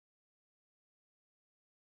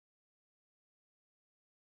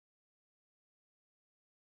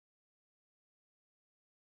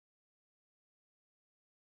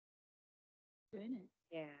Doing it.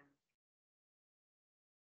 Yeah.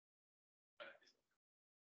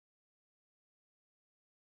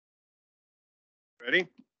 Ready?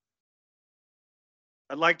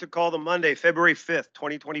 I'd like to call the Monday, February 5th,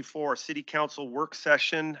 2024 City Council Work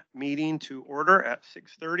Session meeting to order at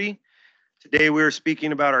 6:30. Today we are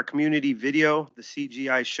speaking about our community video, the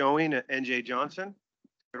CGI showing at NJ Johnson.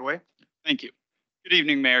 Take it away. Thank you. Good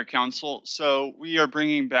evening, Mayor Council. So we are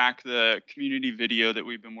bringing back the community video that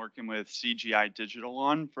we've been working with CGI Digital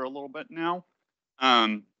on for a little bit now.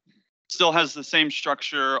 Still has the same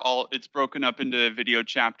structure. It's broken up into video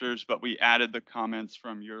chapters, but we added the comments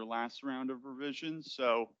from your last round of revisions.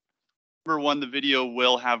 So number one, the video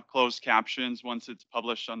will have closed captions once it's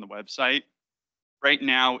published on the website. Right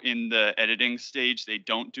now in the editing stage, they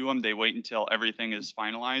don't do them. They wait until everything is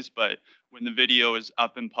finalized, but when the video is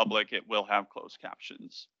up in public, it will have closed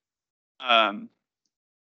captions.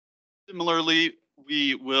 Similarly,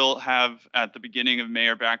 we will have at the beginning of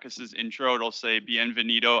Mayor Backus's intro, it'll say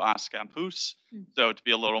Bienvenido a Campus. So to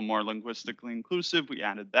be a little more linguistically inclusive, we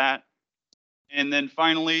added that. And then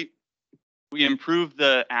finally, we improved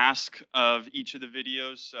the ask of each of the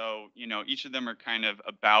videos. So, each of them are kind of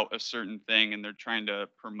about a certain thing and they're trying to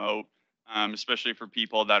promote, especially for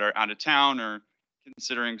people that are out of town or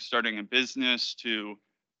considering starting a business to,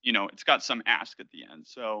 it's got some ask at the end.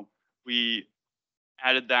 So we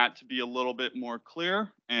added that to be a little bit more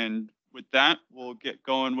clear. And with that, we'll get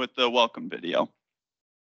going with the welcome video.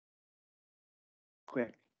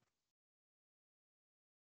 Quick.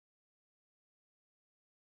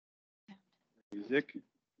 Music.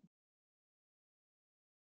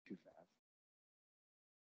 Too fast.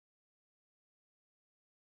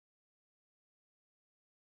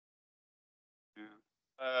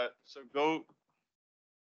 Yeah. So go.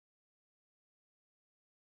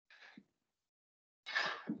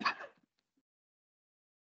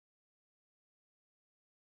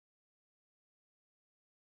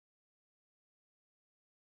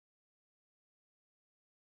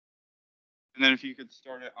 And then if you could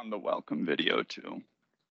start it on the welcome video too.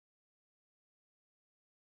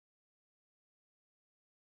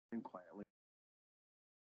 And quietly.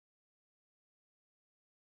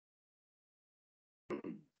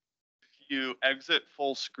 If you exit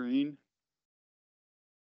full screen.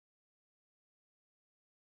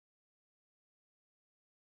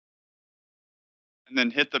 And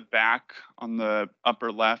then hit the back on the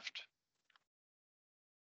upper left.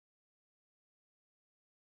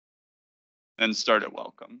 And start at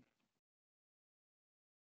welcome.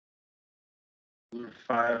 The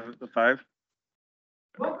five.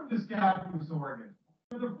 Welcome to Scappoose, Oregon.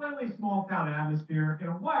 With a friendly small town atmosphere and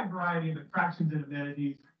a wide variety of attractions and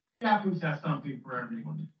amenities, Scappoose has something for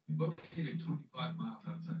everyone. Located 25 miles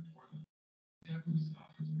outside Portland, Scappoose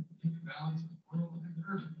offers a balance of rural and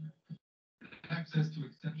urban. Access to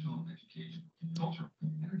exceptional education, cultural,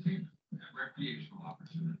 entertainment, and recreational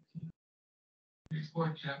opportunities.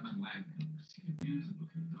 Explore Chapman Land and see the views of the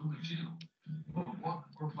Canoga Channel. Walk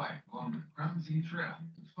or bike along the Crown Sea Trail,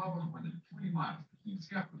 which follows more than 20 miles between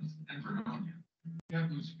Scappoose and Vernonia.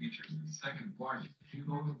 Scappoose features the second largest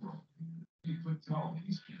cable in the world, 50-foot tall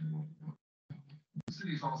East Canal. The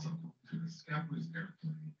city is also home to the Scappoose Airport,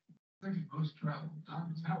 second most traveled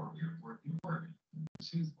non-tower airport in Oregon. It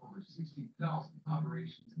sees over 60,000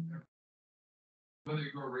 operations in there. Whether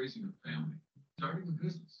you're raising a family, starting a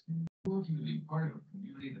business, looking to be part of a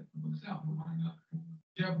community that looks out for one another,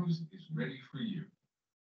 Scappoose is ready for you.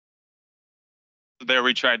 There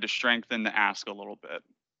we tried to strengthen the ask a little bit.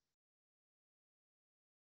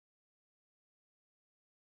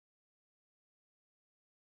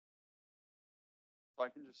 I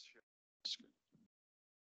can just share the screen.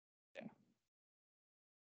 Yeah.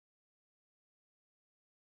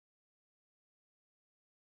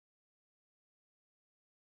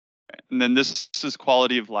 And then this is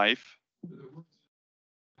quality of life.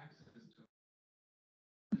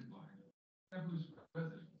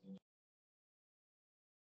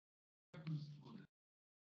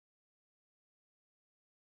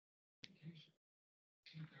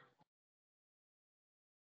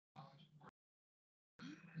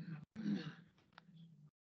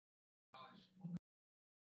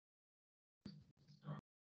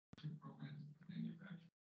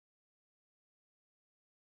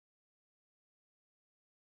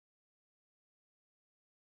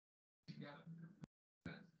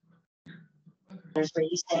 Where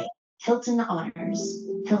you stay. Hilton honors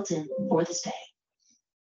Hilton for the stay.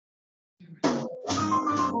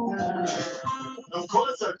 Of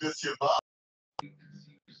course I miss you, Bob.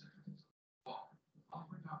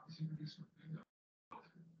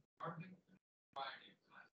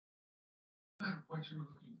 What you're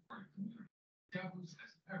looking for in community, Caboose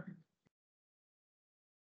has everything.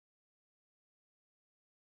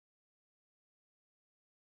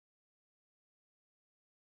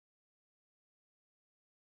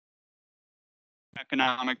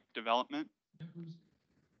 Economic development. Caboose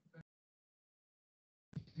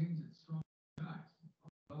maintains its strong ties,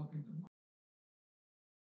 developing the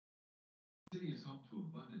city is home to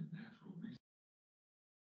abundant natural resources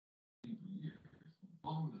for years,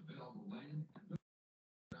 along with available land and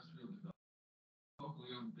industrial development,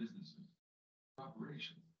 locally owned businesses,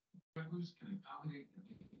 operations. Caboose can accommodate the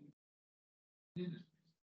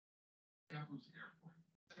industries. Caboose Airport,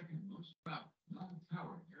 second most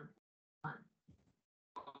non-tower airport.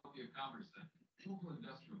 Columbia Commerce Center, local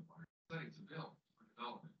industrial park, sites available for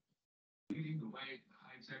development, leading the way to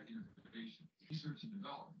high-tech innovation, research and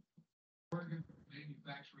development. Oregon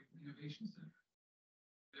Manufacturing Innovation Center,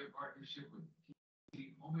 their partnership with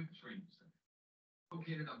the Home Training Center,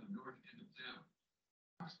 located on the north end of town.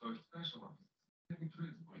 Oxford specializes in heavy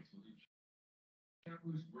transport solutions.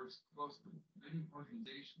 Caboose works closely with many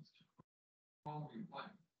organizations to promote quality of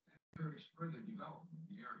life and encourage further development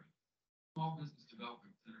in the area. Small Business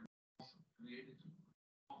Development Center also created to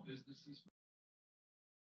small businesses.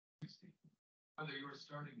 Whether you're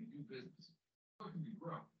starting a new business, looking to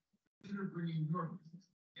grow, consider bringing your business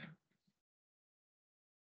together.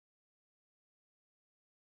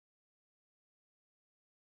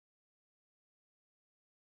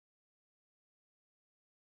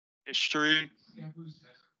 History. Caboose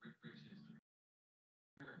has a rich history.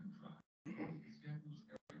 American tribe. Caboose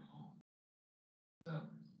area home. Settlers.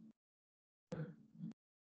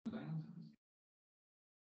 Lands of the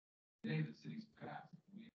today the city's past.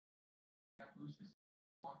 Caboose is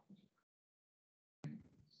walking.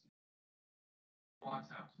 Watts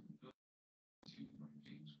House. Built by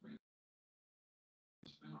James Gray.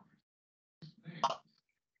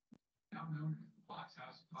 Now known as the Watts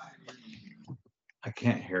House Pioneer Museum. I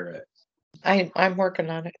can't hear it. I'm working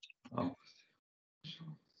on it. Oh. The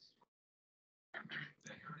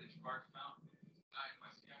Heritage Park Fountain is designed by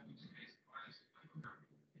Caboose-based artist Michael Murray.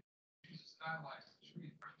 It's a stylized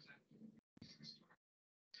tree representing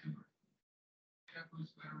timber.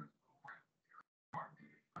 Caboose veteran Memorial Park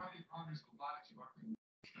proudly honors the lives of our community.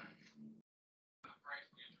 The bright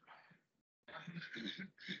future. Caboose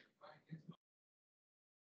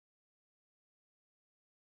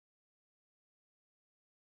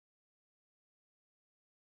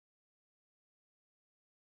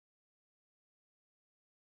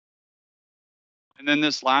And then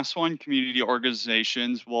this last one, community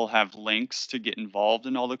organizations, will have links to get involved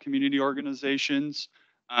in all the community organizations.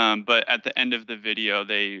 But at the end of the video,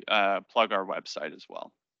 they plug our website as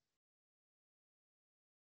well.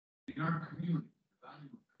 in our community, value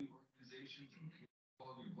of free organizations and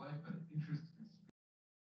quality of life and interest in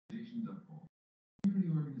organizations of all. Community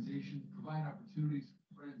organizations provide opportunities for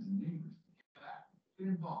friends and neighbors to get back, get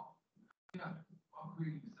involved, together, while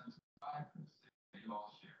creating a sense of pride for the city they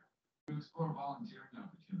all share. To explore volunteering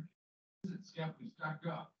opportunities, visit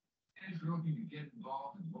scaboose.gov. And if you're looking to get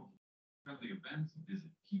involved in local friendly events, visit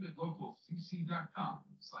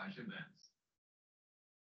keepitlocalcc.com/events.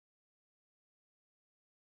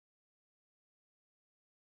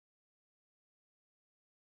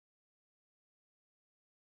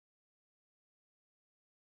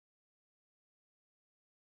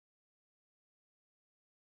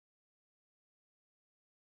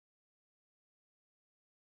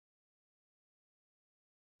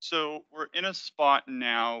 So we're in a spot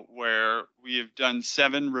now where we have done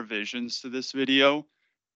 7 revisions to this video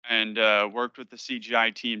and worked with the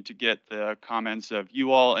CGI team to get the comments of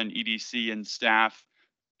you all and EDC and staff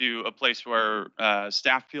to a place where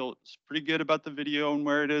staff feels pretty good about the video and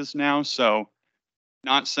where it is now. So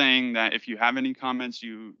not saying that if you have any comments,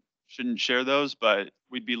 you shouldn't share those, but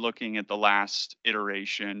we'd be looking at the last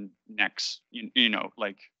iteration next, you know,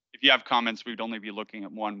 like if you have comments, we'd only be looking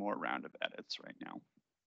at one more round of edits right now.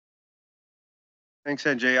 Thanks,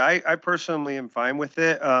 NJ. I personally am fine with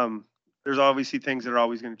it. There's obviously things that are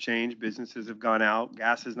always going to change. Businesses have gone out.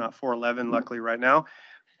 Gas is not $4.11 luckily right now.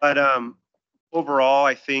 But overall,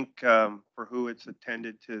 I think for who it's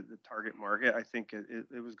intended to the target market, I think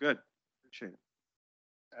it was good. Appreciate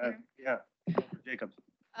it. Yeah, Jacobs.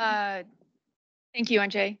 Thank you,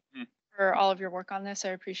 NJ, Mm. for all of your work on this. I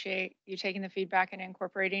appreciate you taking the feedback and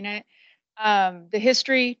incorporating it. The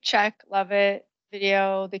history, check, love it.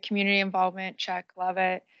 Video, the community involvement, check, love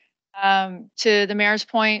it. To the mayor's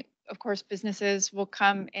point, of course, businesses will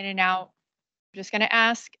come in and out. I'm just going to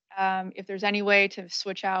ask if there's any way to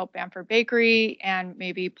switch out Bamford Bakery and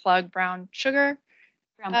maybe plug Brown Sugar.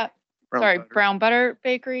 Brown Sorry, butter. Brown Butter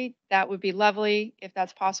Bakery. That would be lovely if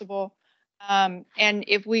that's possible. And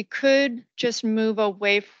if we could just move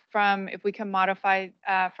away from, if we can modify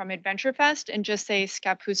from Adventure Fest and just say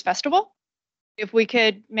Scappoose Festival, if we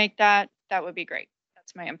could make that, that would be great.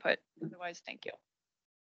 That's my input. Otherwise, thank you.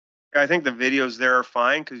 I think the videos there are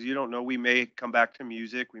fine because you don't know, we may come back to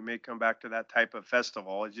music. We may come back to that type of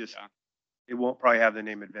festival. It's just, Yeah. it won't probably have the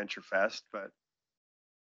name Adventure Fest, but.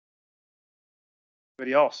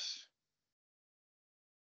 Anybody else?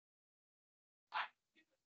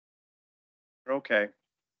 Okay.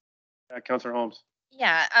 Counselor Holmes.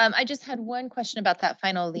 Yeah, I just had one question about that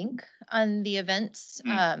final link on the events.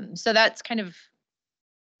 Mm. So that's kind of,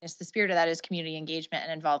 yes, the spirit of that is community engagement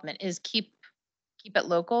and involvement, is keep it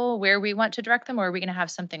local where we want to direct them, or are we going to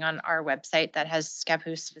have something on our website that has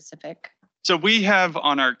Scappoose specific? So we have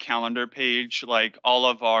on our calendar page, like all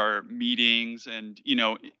of our meetings and, you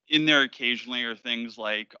know, in there occasionally are things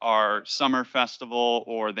like our summer festival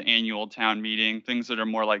or the annual town meeting, things that are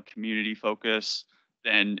more like community focus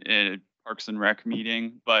than a Parks and Rec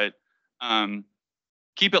meeting. But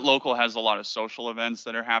Keep It Local has a lot of social events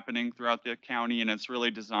that are happening throughout the county, and it's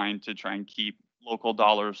really designed to try and keep local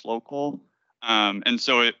dollars local. And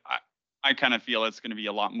so I kind of feel it's going to be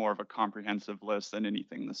a lot more of a comprehensive list than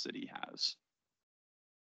anything the city has.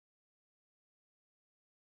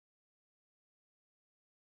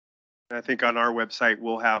 I think on our website,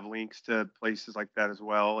 we'll have links to places like that as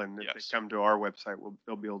well. And if Yes. they come to our website,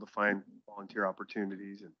 they'll be able to find volunteer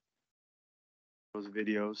opportunities and those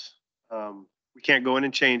videos. We can't go in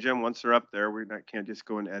and change them once they're up there. Can't just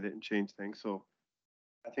go and edit and change things. So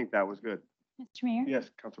I think that was good. Mr. Mayor? Yes,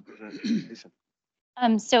 Council President Mason.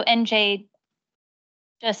 So NJ,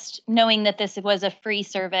 just knowing that this was a free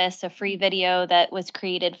service, a free video that was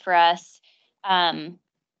created for us,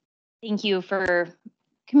 thank you for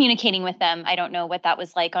communicating with them. I don't know what that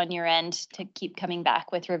was like on your end to keep coming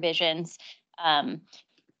back with revisions.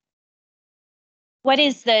 What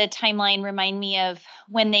is the timeline? Remind me of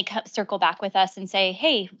when they circle back with us and say,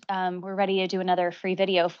 hey, we're ready to do another free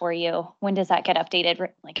video for you. When does that get updated?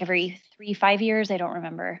 Like every 3-5 years? I don't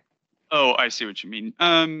remember. Oh, I see what you mean.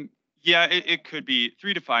 Yeah, it could be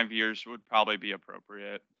 3 to 5 years would probably be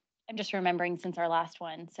appropriate. I'm just remembering since our last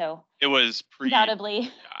one. So It was undoubtedly,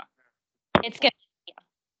 yeah. it's gonna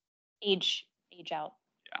age out.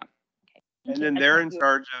 Yeah. Okay. And Thank you. then they're in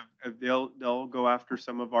charge of they'll go after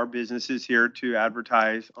some of our businesses here to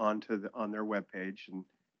advertise on their webpage.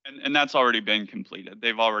 And that's already been completed.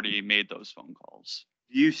 They've already made those phone calls.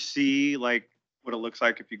 Do you see like what it looks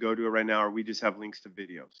like if you go to it right now, or we just have links to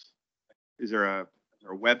videos? Is there a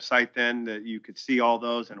website then that you could see all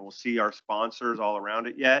those and we'll see our sponsors all around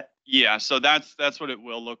it yet? Yeah, so that's what it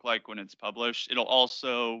will look like when it's published. It'll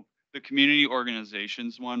also, the community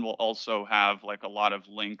organizations one will also have like a lot of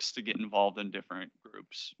links to get involved in different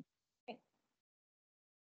groups. Okay.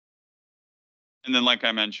 And then, like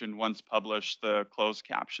I mentioned, once published, the closed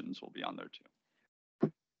captions will be on there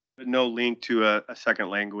too. But no link to a second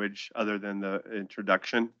language other than the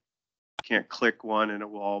introduction. You can't click one and it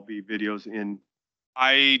will all be videos in.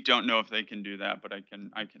 I don't know if they can do that, but I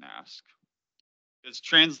can ask. Because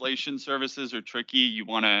translation services are tricky. You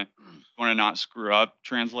want to not screw up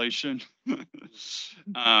translation.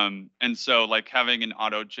 And so like having an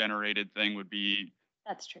auto-generated thing would be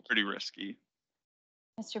That's tricky. pretty risky.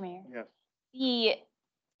 Mr. Mayor, Yes. the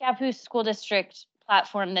Scappoose School District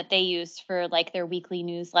platform that they use for like their weekly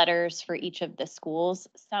newsletters for each of the schools,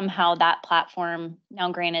 somehow that platform, now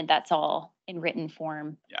granted that's all in written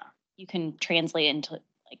form. Yeah. You can translate into like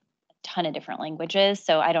a ton of different languages.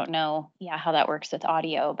 So I don't know, how that works with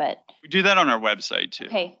audio, but We do that on our website too.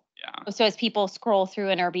 okay. Yeah. So as people scroll through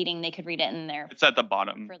and are reading, they could read it in their It's at the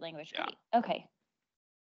bottom. preferred language. yeah. Great. Okay.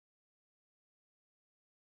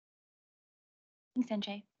 Thanks,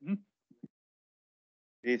 NJ.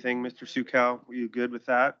 Anything, Mr. Sukow? Were you good with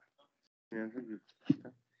that? Yeah.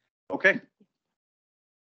 Okay.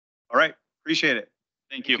 All right. Appreciate it.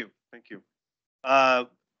 Thank you. Thank you.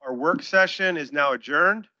 Our work session is now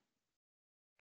adjourned.